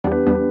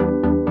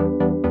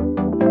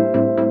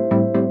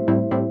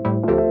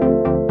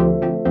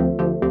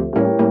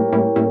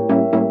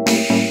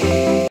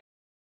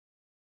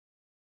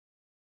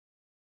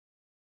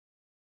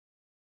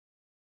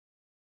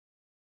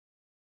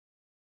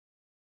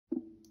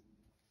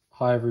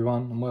Hi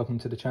everyone and welcome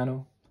to the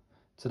channel.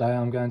 Today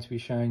I'm going to be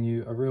showing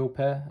you a real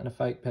pair and a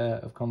fake pair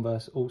of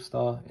Converse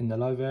All-Star in the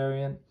low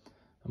variant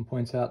and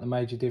point out the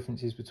major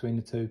differences between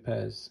the two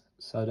pairs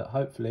so that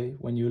hopefully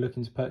when you're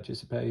looking to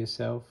purchase a pair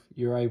yourself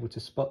you're able to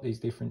spot these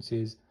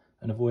differences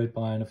and avoid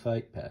buying a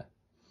fake pair.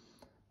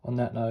 On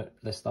that note,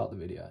 let's start the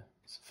video.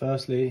 So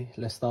firstly,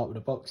 let's start with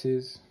the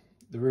boxes.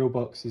 The real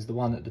box is the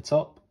one at the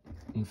top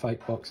and the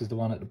fake box is the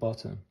one at the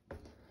bottom.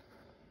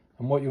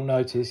 And what you'll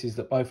notice is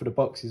that both of the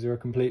boxes are a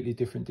completely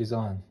different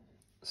design.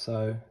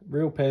 So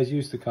real pairs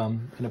used to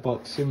come in a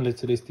box similar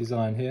to this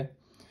design here,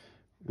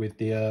 with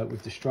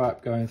the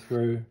stripe going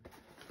through,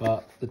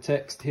 but the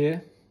text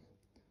here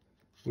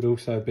would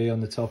also be on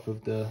the top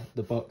of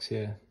the box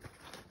here.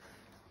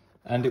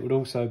 And it would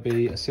also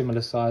be a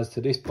similar size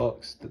to this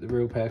box that the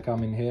real pair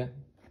come in here,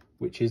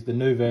 which is the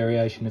new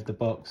variation of the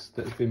box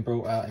that has been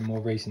brought out in more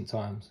recent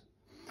times.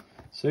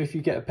 So if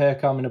you get a pair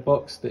come in a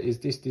box that is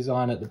this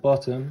design at the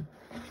bottom,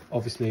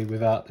 obviously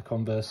without the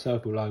Converse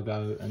circle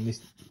logo and this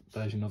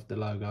version of the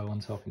logo on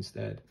top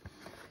instead,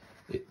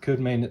 it could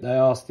mean that they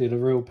are still a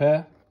real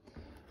pair,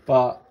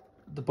 but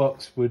the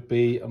box would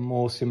be a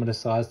more similar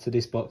size to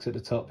this box at the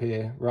top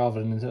here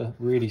rather than the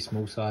really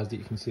small size that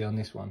you can see on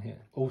this one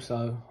here.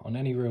 Also, on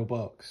any real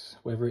box,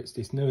 whether it's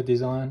this newer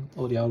design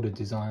or the older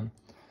design,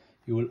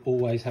 you will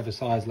always have a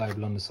size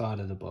label on the side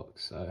of the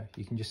box. So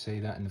you can just see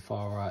that in the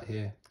far right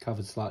here,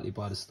 covered slightly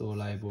by the store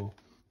label,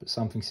 but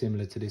something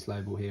similar to this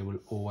label here will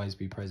always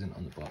be present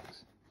on the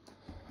box.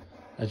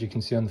 As you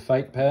can see on the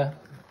fake pair,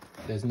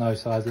 there's no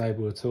size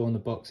label at all on the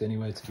box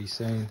anywhere to be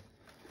seen.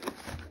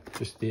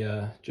 Just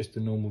the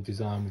normal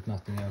design with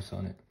nothing else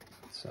on it.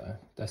 So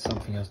that's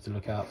something else to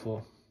look out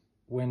for.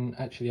 When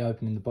actually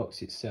opening the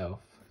box itself,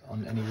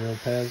 on any real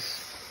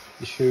pairs,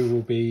 the shoe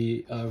will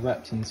be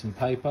wrapped in some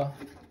paper,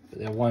 but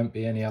there won't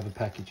be any other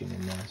packaging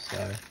in there. So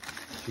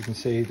as you can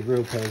see, the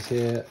real pairs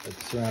here are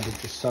surrounded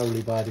just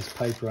solely by this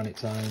paper on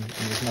its own, and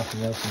there's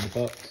nothing else in the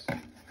box.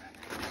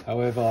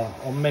 However,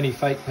 on many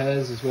fake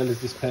pairs, as well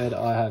as this pair that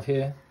I have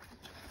here,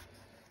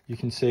 you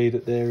can see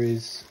that there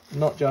is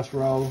not just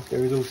roll,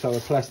 there is also a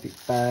plastic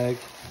bag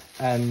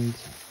and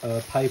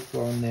paper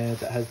on there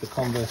that has the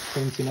Converse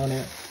printing on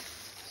it.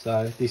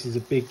 So this is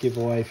a big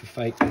giveaway for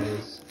fake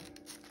pairs.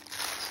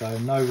 So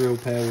no real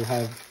pair will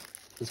have,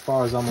 as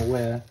far as I'm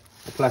aware,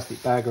 a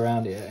plastic bag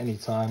around it at any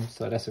time.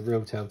 So that's a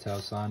real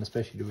telltale sign,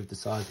 especially with the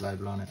size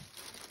label on it.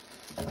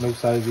 And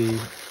also the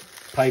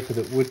paper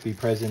that would be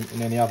present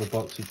in any other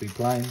box would be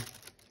plain.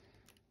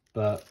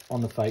 But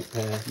on the fake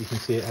pair, you can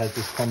see it has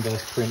this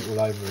Converse print all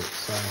over it.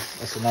 So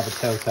that's another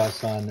telltale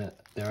sign that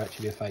they're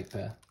actually a fake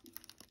pair.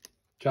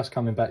 Just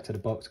coming back to the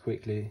box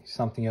quickly,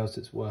 something else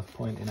that's worth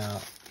pointing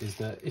out is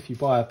that if you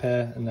buy a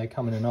pair and they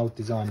come in an old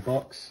design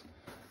box,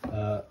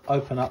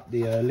 open up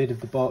the lid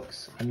of the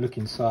box and look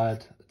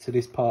inside to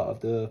this part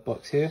of the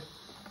box here.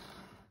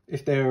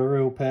 If they're a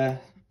real pair,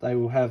 they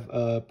will have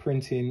a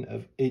printing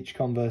of each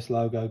Converse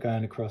logo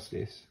going across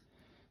this.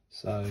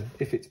 So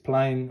if it's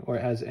plain or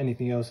it has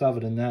anything else other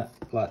than that,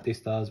 like this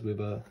does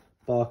with a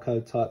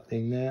barcode type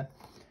thing there,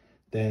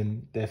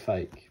 then they're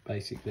fake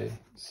basically.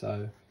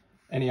 So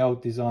any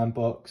old design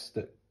box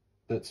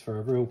that's for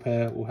a real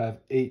pair will have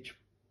each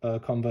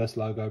Converse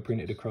logo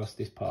printed across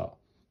this part.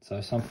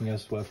 So something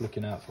else worth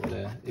looking out for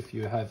there if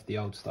you have the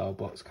old style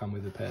box come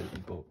with a pair that you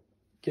bought.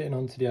 Getting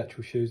on to the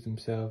actual shoes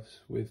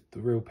themselves, with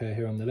the real pair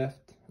here on the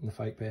left and the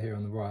fake pair here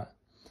on the right.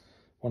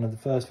 One of the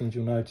first things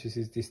you'll notice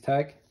is this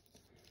tag.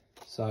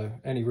 So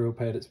any real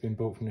pair that's been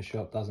bought from the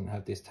shop doesn't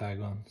have this tag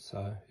on.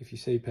 So if you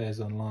see pairs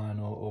online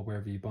or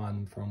wherever you're buying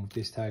them from with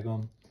this tag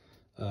on,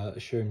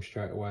 assume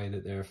straight away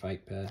that they're a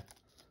fake pair.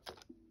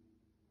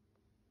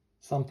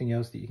 Something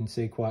else that you can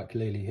see quite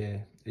clearly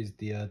here is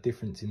the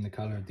difference in the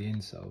colour of the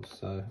insoles.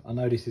 So I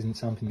know this isn't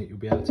something that you'll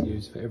be able to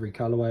use for every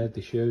colourway of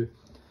the shoe,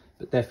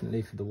 but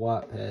definitely for the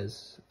white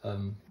pairs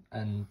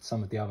and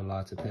some of the other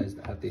lighter pairs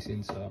that have this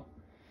insole.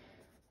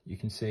 You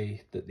can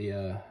see that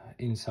the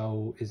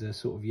insole is a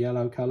sort of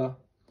yellow colour,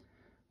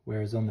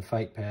 whereas on the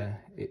fake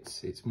pair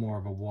it's more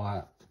of a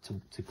white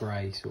to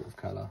grey sort of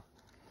colour.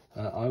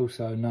 I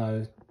also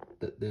know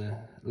that the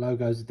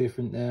logos are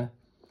different there,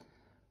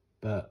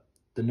 but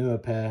the newer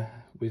pair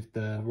with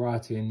the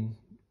writing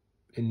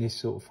in this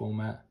sort of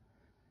format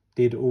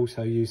did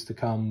also used to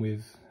come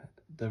with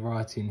the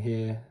writing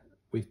here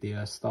with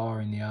the star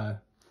in the O.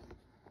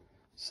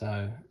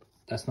 So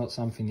that's not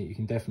something that you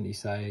can definitely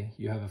say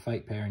you have a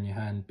fake pair in your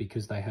hand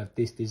because they have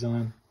this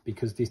design,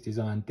 because this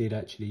design did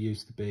actually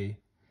used to be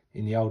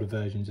in the older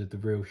versions of the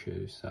real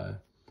shoes. So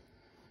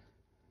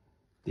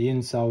the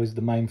insole is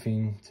the main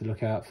thing to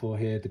look out for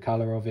here, the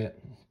colour of it,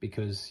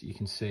 because you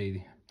can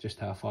see just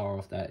how far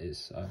off that is.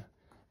 So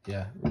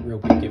yeah, real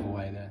big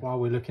giveaway there. While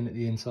we're looking at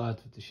the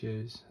insides of the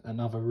shoes,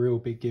 another real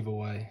big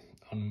giveaway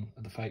on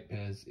the fake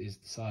pairs is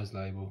the size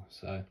label.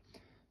 So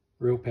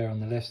real pair on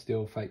the left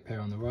still, fake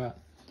pair on the right.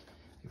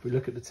 If we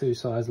look at the two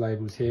size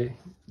labels here,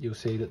 you'll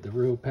see that the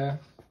real pair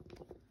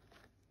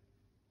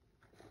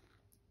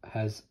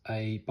has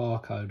a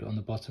barcode on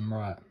the bottom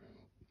right,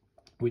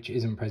 which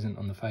isn't present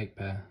on the fake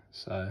pair.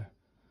 So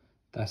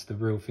that's the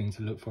real thing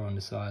to look for on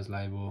the size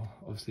label.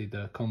 Obviously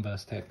the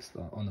Converse text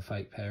on the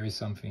fake pair is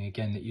something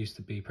again that used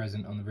to be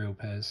present on the real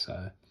pairs,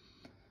 so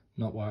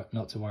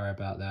not to worry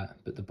about that.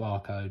 But the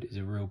barcode is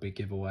a real big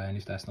giveaway, and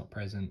if that's not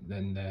present,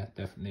 then they're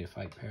definitely a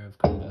fake pair of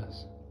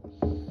Converse.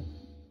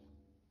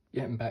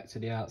 Getting back to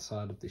the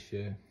outside of the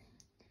shoe,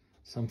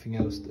 something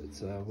else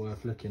that's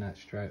worth looking at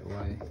straight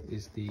away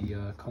is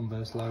the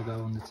Converse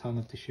logo on the tongue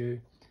of the shoe.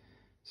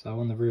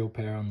 So on the real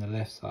pair on the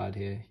left side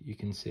here, you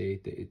can see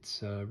that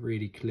it's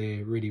really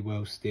clear, really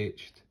well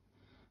stitched,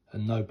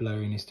 and no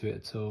blurriness to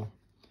it at all.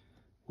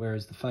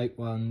 Whereas the fake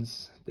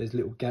ones, there's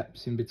little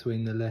gaps in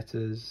between the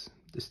letters,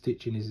 the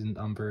stitching isn't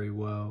done very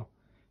well.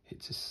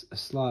 It's a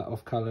slight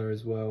off colour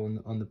as well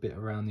on the bit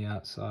around the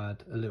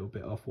outside, a little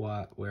bit off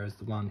white, whereas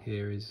the one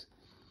here is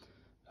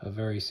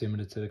very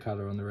similar to the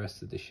colour on the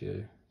rest of the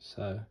shoe.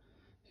 So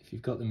if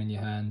you've got them in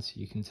your hands,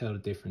 you can tell the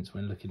difference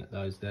when looking at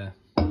those there.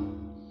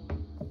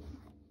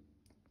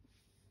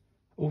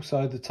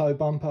 Also, the toe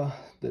bumper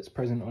that's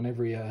present on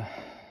every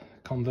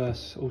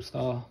Converse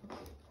All-Star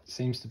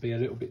seems to be a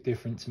little bit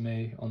different to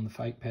me on the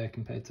fake pair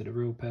compared to the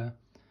real pair.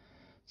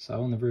 So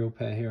on the real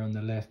pair here on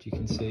the left, you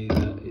can see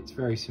that it's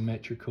very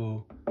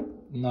symmetrical.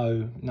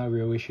 No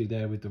real issue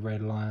there with the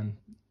red line,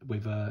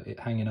 with it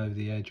hanging over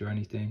the edge or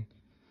anything.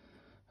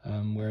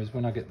 Whereas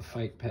when I get the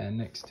fake pair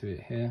next to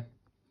it here,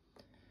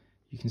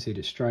 you can see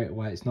that straight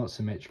away it's not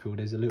symmetrical.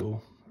 There's a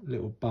little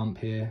bump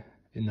here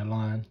in the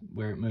line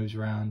where it moves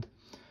around.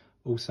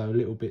 Also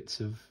little bits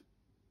of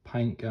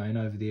paint going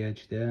over the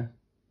edge there,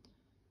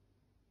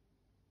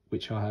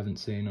 which I haven't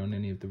seen on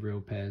any of the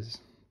real pairs.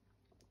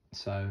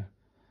 So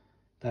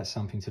that's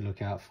something to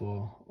look out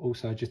for.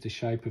 Also just the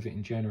shape of it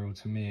in general,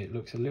 to me it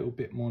looks a little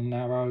bit more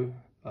narrow,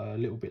 a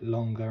little bit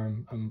longer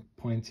and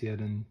pointier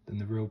than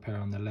the real pair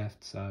on the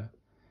left. So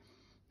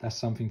that's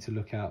something to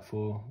look out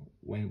for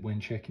when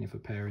checking if a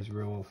pair is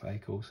real or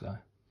fake also.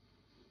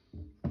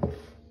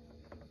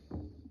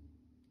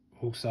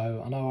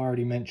 Also, I know I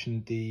already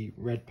mentioned the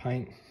red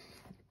paint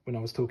when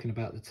I was talking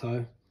about the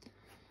toe,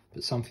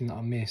 but something that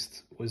I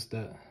missed was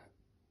that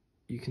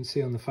you can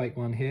see on the fake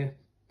one here,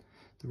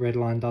 the red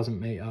line doesn't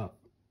meet up,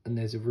 and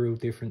there's a real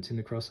difference in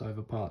the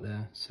crossover part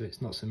there, so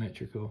it's not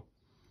symmetrical.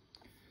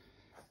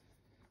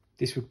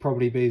 This would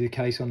probably be the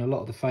case on a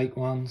lot of the fake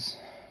ones,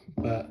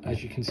 but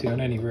as you can see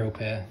on any real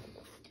pair,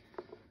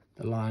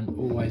 the line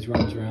always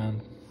runs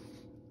around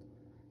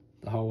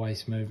the whole way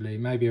smoothly.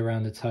 Maybe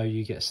around the toe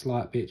you get a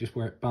slight bit just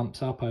where it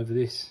bumps up over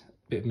this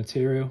bit of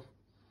material,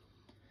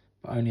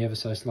 but only ever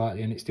so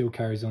slightly, and it still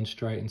carries on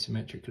straight and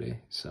symmetrically.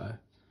 So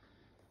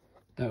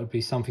that would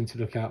be something to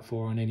look out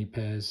for on any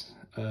pairs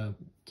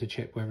to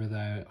check whether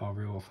they are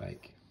real or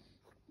fake.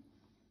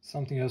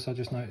 Something else I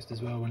just noticed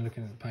as well when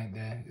looking at the paint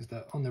there is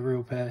that on the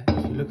real pair,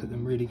 if you look at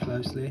them really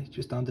closely,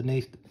 just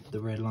underneath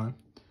the red line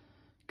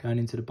going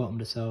into the bottom of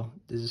the sole,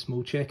 there's a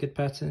small checkered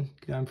pattern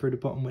going through the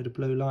bottom where the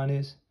blue line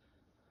is,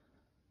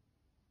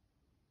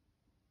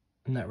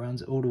 and that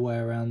runs all the way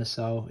around the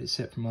sole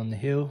except from on the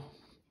heel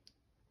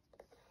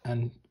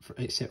and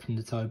except from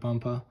the toe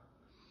bumper.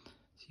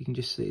 So you can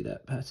just see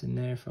that pattern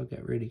there if I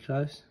get really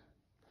close.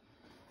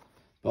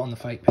 But on the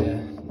fake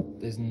pair,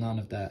 there's none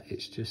of that.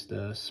 It's just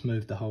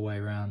smooth the whole way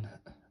around,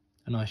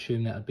 and I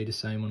assume that would be the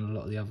same on a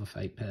lot of the other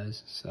fake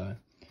pairs. So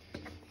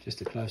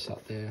just a close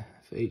up there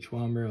for each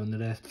one, real on the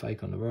left,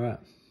 fake on the right.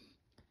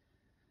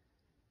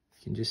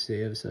 You can just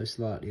see ever so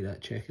slightly that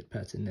checkered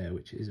pattern there,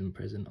 which isn't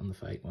present on the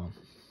fake one.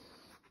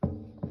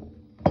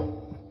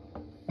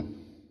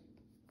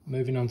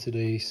 Moving on to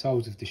the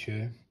soles of the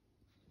shoe,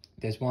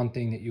 there's one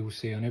thing that you'll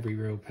see on every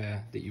real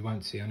pair that you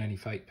won't see on any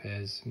fake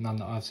pairs, none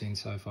that I've seen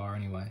so far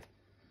anyway.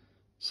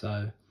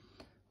 So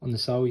on the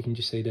sole you can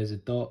just see there's a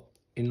dot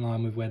in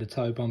line with where the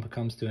toe bumper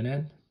comes to an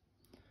end,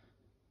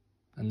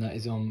 and that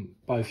is on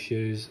both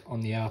shoes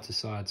on the outer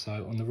side.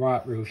 So on the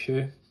right real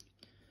shoe,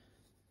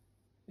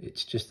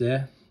 it's just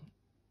there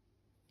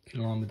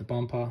in line with the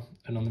bumper,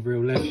 and on the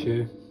real left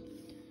shoe,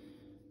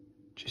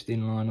 just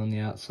in line on the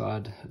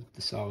outside of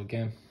the sole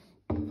again.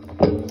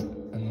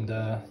 And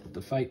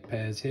the fake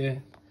pairs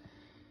here,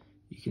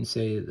 you can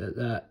see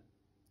that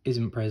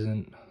isn't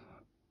present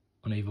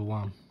on either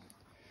one.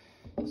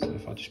 So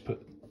if I just put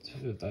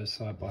two of those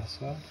side by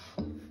side,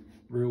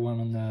 real one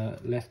on the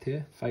left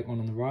here, fake one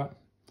on the right,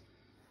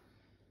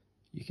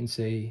 you can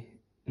see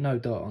no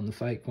dot on the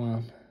fake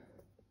one,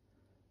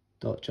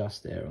 dot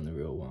just there on the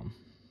real one.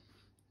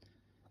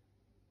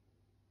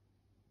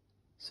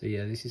 So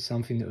yeah, this is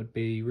something that would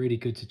be really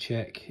good to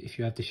check if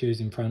you have the shoes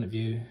in front of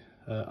you.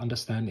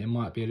 Understand it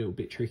might be a little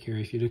bit trickier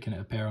if you're looking at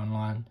a pair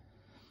online,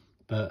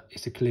 but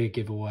it's a clear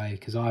giveaway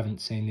because I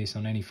haven't seen this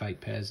on any fake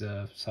pairs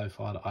so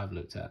far that I've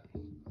looked at.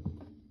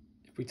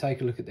 If we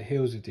take a look at the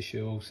heels of the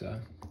shoe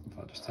also, if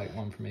I just take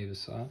one from either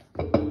side,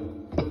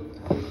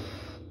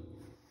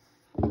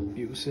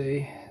 you will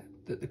see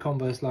that the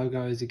Converse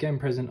logo is again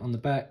present on the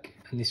back,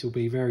 and this will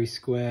be very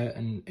square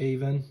and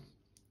even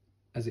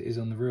as it is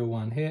on the real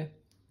one here.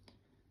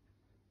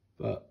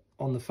 But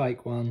on the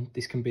fake one,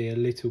 this can be a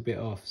little bit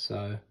off,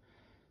 so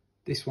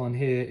This one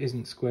here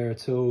isn't square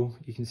at all.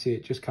 You can see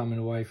it just coming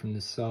away from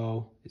the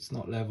sole. It's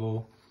not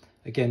level.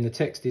 Again, the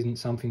text isn't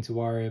something to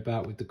worry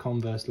about with the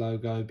Converse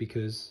logo,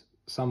 because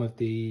some of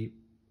the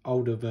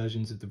older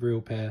versions of the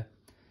real pair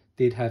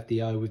did have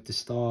the O with the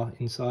star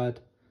inside.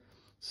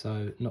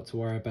 So not to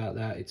worry about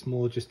that. It's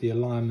more just the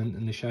alignment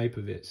and the shape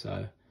of it.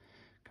 So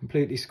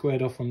completely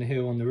squared off on the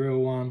heel on the real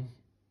one,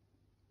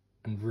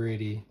 and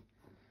really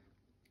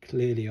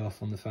clearly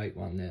off on the fake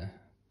one there.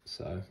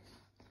 So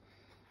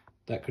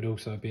that could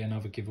also be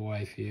another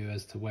giveaway for you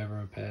as to whether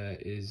a pair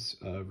is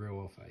real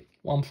or fake.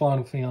 One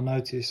final thing I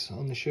notice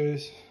on the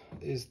shoes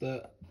is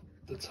that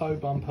the toe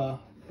bumper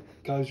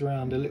goes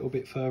around a little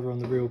bit further on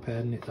the real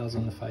pair than it does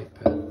on the fake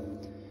pair.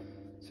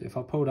 So if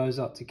I pull those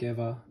up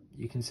together,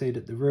 you can see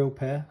that the real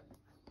pair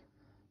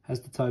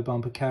has the toe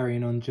bumper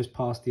carrying on just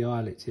past the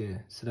eyelets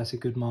here. So that's a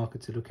good marker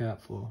to look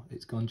out for.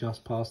 It's gone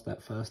just past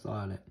that first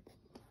eyelet.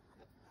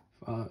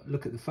 If I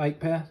look at the fake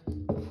pair,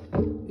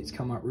 it's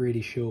come up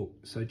really short,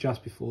 so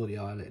just before the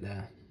eyelet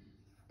there.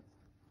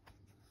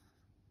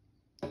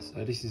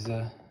 So this is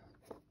a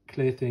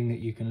clear thing that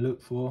you can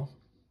look for.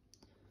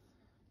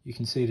 You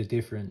can see the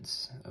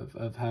difference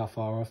of how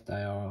far off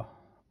they are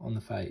on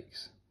the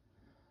fakes.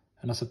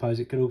 And I suppose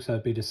it could also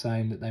be the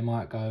same, that they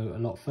might go a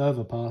lot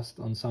further past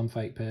on some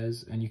fake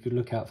pairs, and you could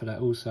look out for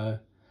that also.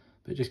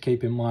 But just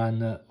keep in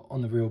mind that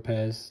on the real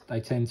pairs, they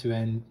tend to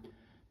end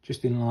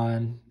just in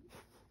line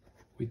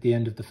with the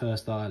end of the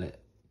first eyelet.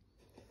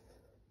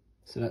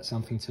 So that's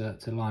something to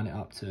line it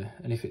up to.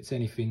 And if it's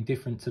anything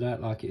different to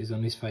that, like it is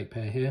on this fake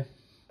pair here,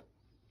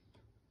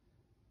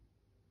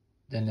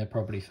 then they're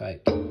probably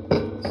fake.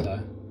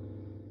 So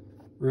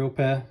real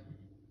pair,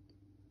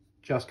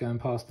 just going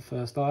past the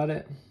first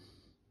eyelet.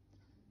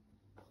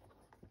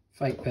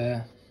 Fake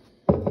pair,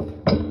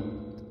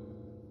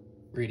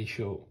 really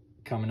short,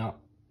 coming up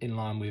in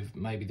line with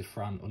maybe the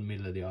front or the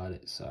middle of the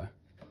eyelet. So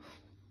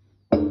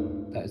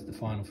that is the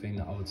final thing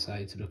that I would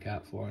say to look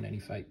out for on any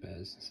fake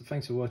pairs. So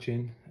thanks for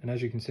watching, and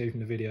as you can see from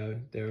the video,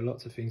 there are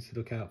lots of things to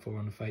look out for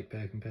on a fake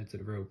pair compared to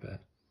the real pair.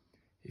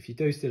 If you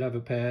do still have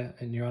a pair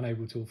and you're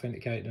unable to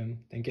authenticate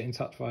them, then get in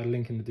touch via the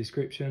link in the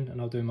description and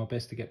I'll do my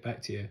best to get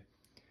back to you.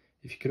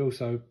 If you could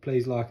also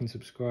please like and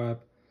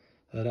subscribe,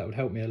 that would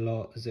help me a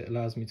lot, as it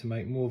allows me to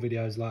make more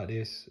videos like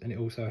this, and it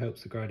also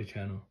helps to grow the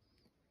channel.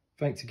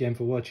 Thanks again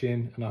for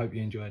watching, and I hope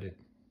you enjoyed it.